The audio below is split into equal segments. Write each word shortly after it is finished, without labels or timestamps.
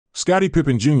Scottie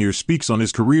Pippen Jr. speaks on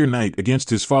his career night against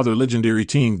his father legendary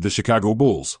team, the Chicago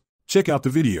Bulls. Check out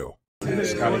the video.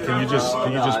 Scottie, can you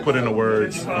just put into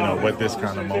words, what this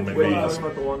kind of moment means,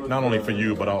 not only for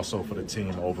you but also for the team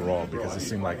overall? Because it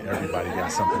seemed like everybody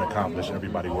got something accomplished,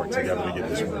 everybody worked together to get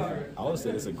this win. I would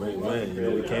say it's a great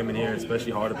win. We came in here,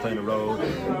 especially hard to play in the road.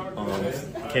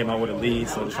 Came out with a lead,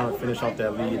 so just trying to finish off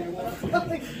that lead.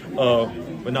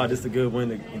 But no, just a good win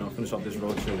to finish off this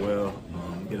road trip well,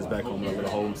 get us back home with a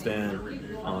home stand.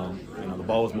 The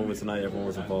ball was moving tonight, everyone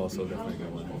was involved, so definitely a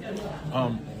good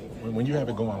win. When you have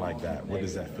it going like that, what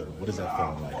does that feel? What is that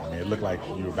feeling like? I mean, it looked like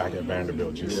you were back at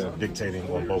Vanderbilt, just dictating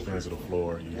on both ends of the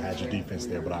floor. You had your defense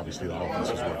there, but obviously the offense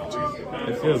was working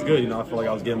too. It feels good. I feel like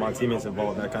I was getting my teammates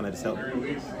involved, and that kind of just helped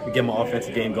get my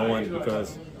offensive game going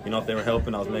because, if they were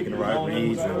helping, I was making the right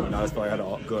reads, and I just felt like I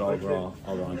had a good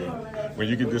all-around game. When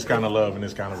you get this kind of love and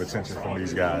this kind of attention from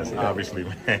these guys, obviously,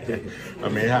 man, I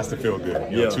mean, it has to feel good.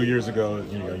 2 years ago,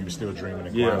 you were still dreaming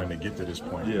and grinding to get to this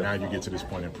point. Now you get to this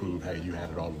point and prove, hey, you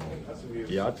had it all along.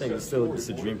 Yeah, I think it's still just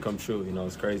a dream come true.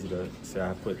 It's crazy to say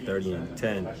I put 30 and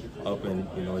 10 up in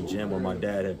a gym where my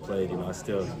dad had played. I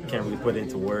still can't really put it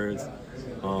into words.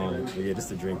 But yeah,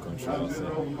 just a dream come true, I'll say.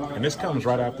 And this comes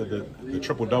right after the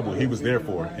triple-double he was there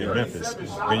for in Memphis.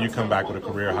 Then you come back with a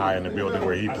career high in the building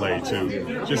where he played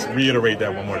too. Just reiterate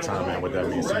that one more time, man, what that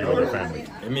means to you and your family.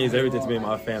 It means everything to me and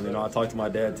my family. I talked to my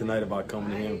dad tonight about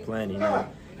coming here and playing.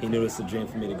 He knew it's a dream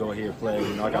for me to go here and play.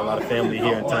 I got a lot of family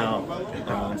here in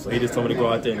town, so he just told me to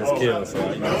go out there and just kill. So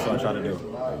that's what I try to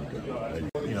do.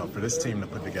 For this team to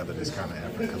put together this kind of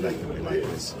effort collectively like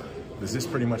this, does this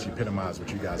pretty much epitomize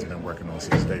what you guys have been working on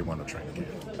since day one of training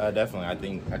camp? Definitely.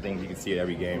 I think you can see it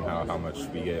every game how much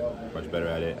we get much better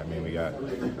at it. I mean, we got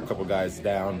a couple guys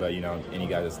down, but any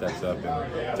guy that steps up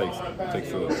and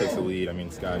takes the lead. I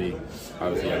mean, Scottie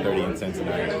obviously got 30 and 10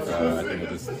 tonight. I think it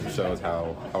just shows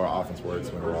how our offense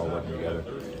works when we're all working together.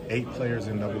 8 players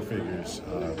in double figures,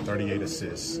 38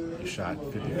 assists. You shot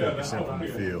 54% from the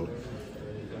field.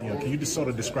 Can you just sort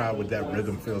of describe what that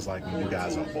rhythm feels like when you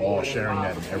guys are all sharing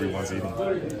that and everyone's eating?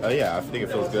 Yeah, I think it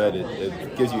feels good.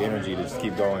 It gives you energy to just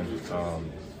keep going,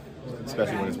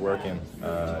 especially when it's working.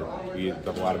 We have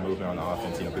a lot of movement on the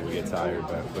offense. People get tired,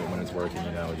 but when it's working,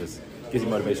 it just gives you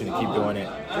motivation to keep doing it.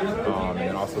 And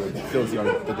then also it fills you on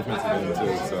the defensive end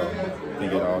too. So I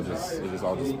think it's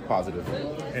all just positive.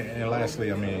 And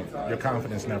lastly, I mean, your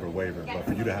confidence never wavered, but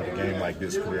for you to have a game like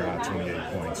this, career high 28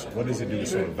 points, what does it do to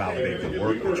sort of validate the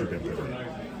work that you've been putting in?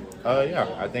 Yeah,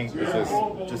 I think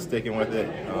it's just sticking with it.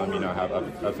 Have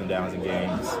ups and downs in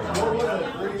games.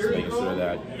 Just making sure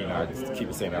that I just keep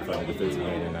the same effort on the defensive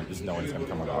end, and just knowing it's going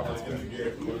to come on the offensive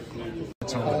end.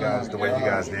 Some of the guys, the way you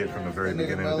guys did from the very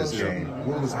beginning of this game,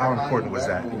 how important was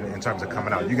that in terms of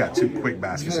coming out? You got 2 quick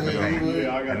baskets in the paint,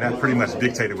 and that pretty much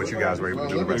dictated what you guys were able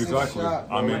to do. Exactly.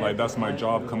 I mean, that's my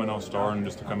job, coming out starting,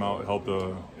 just to come out, help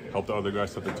the other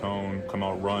guys set the tone, come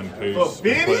out, run, pace,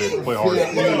 play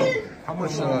hard. How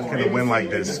much can a win like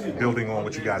this, building on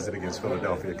what you guys did against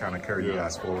Philadelphia, kind of carry you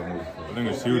guys forward and move forward? I think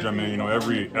it's huge. I mean,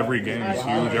 every game is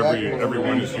huge. Every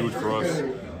win is huge for us.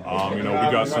 We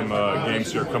got some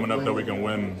games here coming up that we can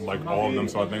win, like all of them.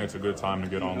 So I think it's a good time to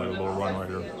get on a little run right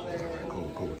here.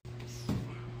 Cool.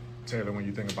 Taylor, when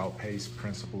you think about pace,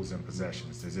 principles, and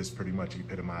possessions, does this pretty much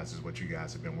epitomizes what you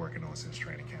guys have been working on since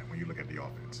training camp when you look at the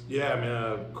offense? Yeah,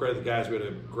 I mean, credit the guys. We had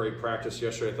a great practice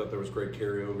yesterday. I thought there was great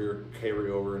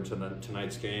carryover into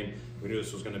tonight's game. We knew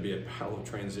this was going to be a battle of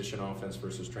transition offense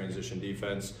versus transition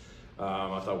defense.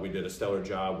 I thought we did a stellar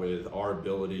job with our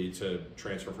ability to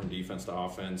transfer from defense to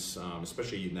offense,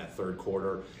 especially in that third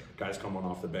quarter. Guys coming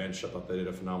off the bench, I thought they did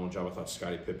a phenomenal job. I thought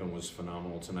Scottie Pippen was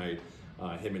phenomenal tonight.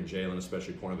 Him and Jalen,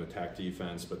 especially point of attack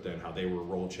defense, but then how they were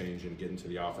role changing, getting to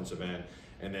the offensive end.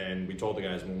 And then we told the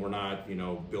guys, when we're not,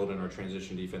 building our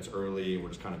transition defense early, we're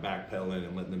just kind of backpedaling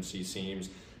and letting them see seams.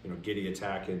 Giddey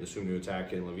attacking, Desunu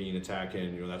attacking, Levine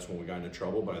attacking, that's when we got into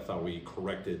trouble. But I thought we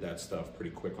corrected that stuff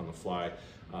pretty quick on the fly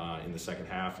in the second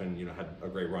half, and had a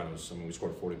great run. We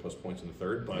scored 40+ points in the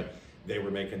third, but they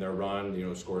were making their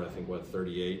run. Scored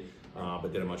 38.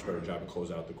 But did a much better job to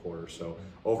close out the quarter. So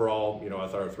overall, I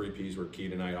thought our 3 Ps were key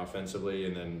tonight offensively,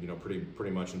 and then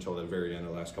pretty much until the very end,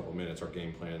 the last couple of minutes, our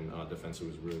game plan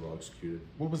defensively was really well executed.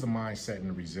 What was the mindset and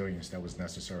the resilience that was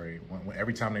necessary when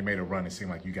every time they made a run, it seemed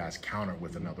like you guys countered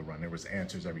with another run? There was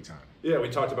answers every time. Yeah, we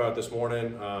talked about it this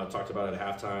morning. Talked about it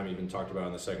at halftime. Even talked about it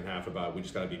in the second half about we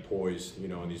just got to be poised.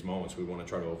 In these moments, we want to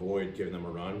try to avoid giving them a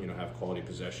run. Have quality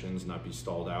possessions, not be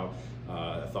stalled out.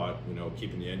 I thought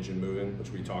keeping the engine moving,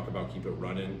 which we talk about about keep it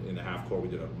running in the half court. We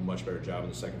did a much better job in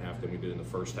the second half than we did in the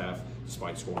first half,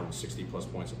 despite scoring 60-plus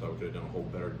points. I thought we could have done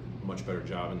a much better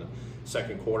job in the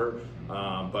second quarter.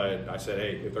 But I said,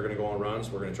 hey, if they're going to go on runs,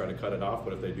 we're going to try to cut it off.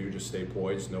 But if they do, just stay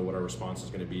poised, know what our response is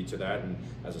going to be to that. And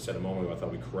as I said a moment ago, I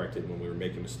thought we corrected when we were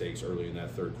making mistakes early in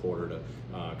that third quarter to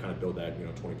kind of build that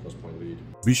 20-plus point lead.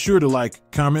 Be sure to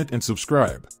like, comment, and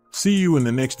subscribe. See you in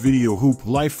the next video, Hoop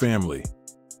Life family.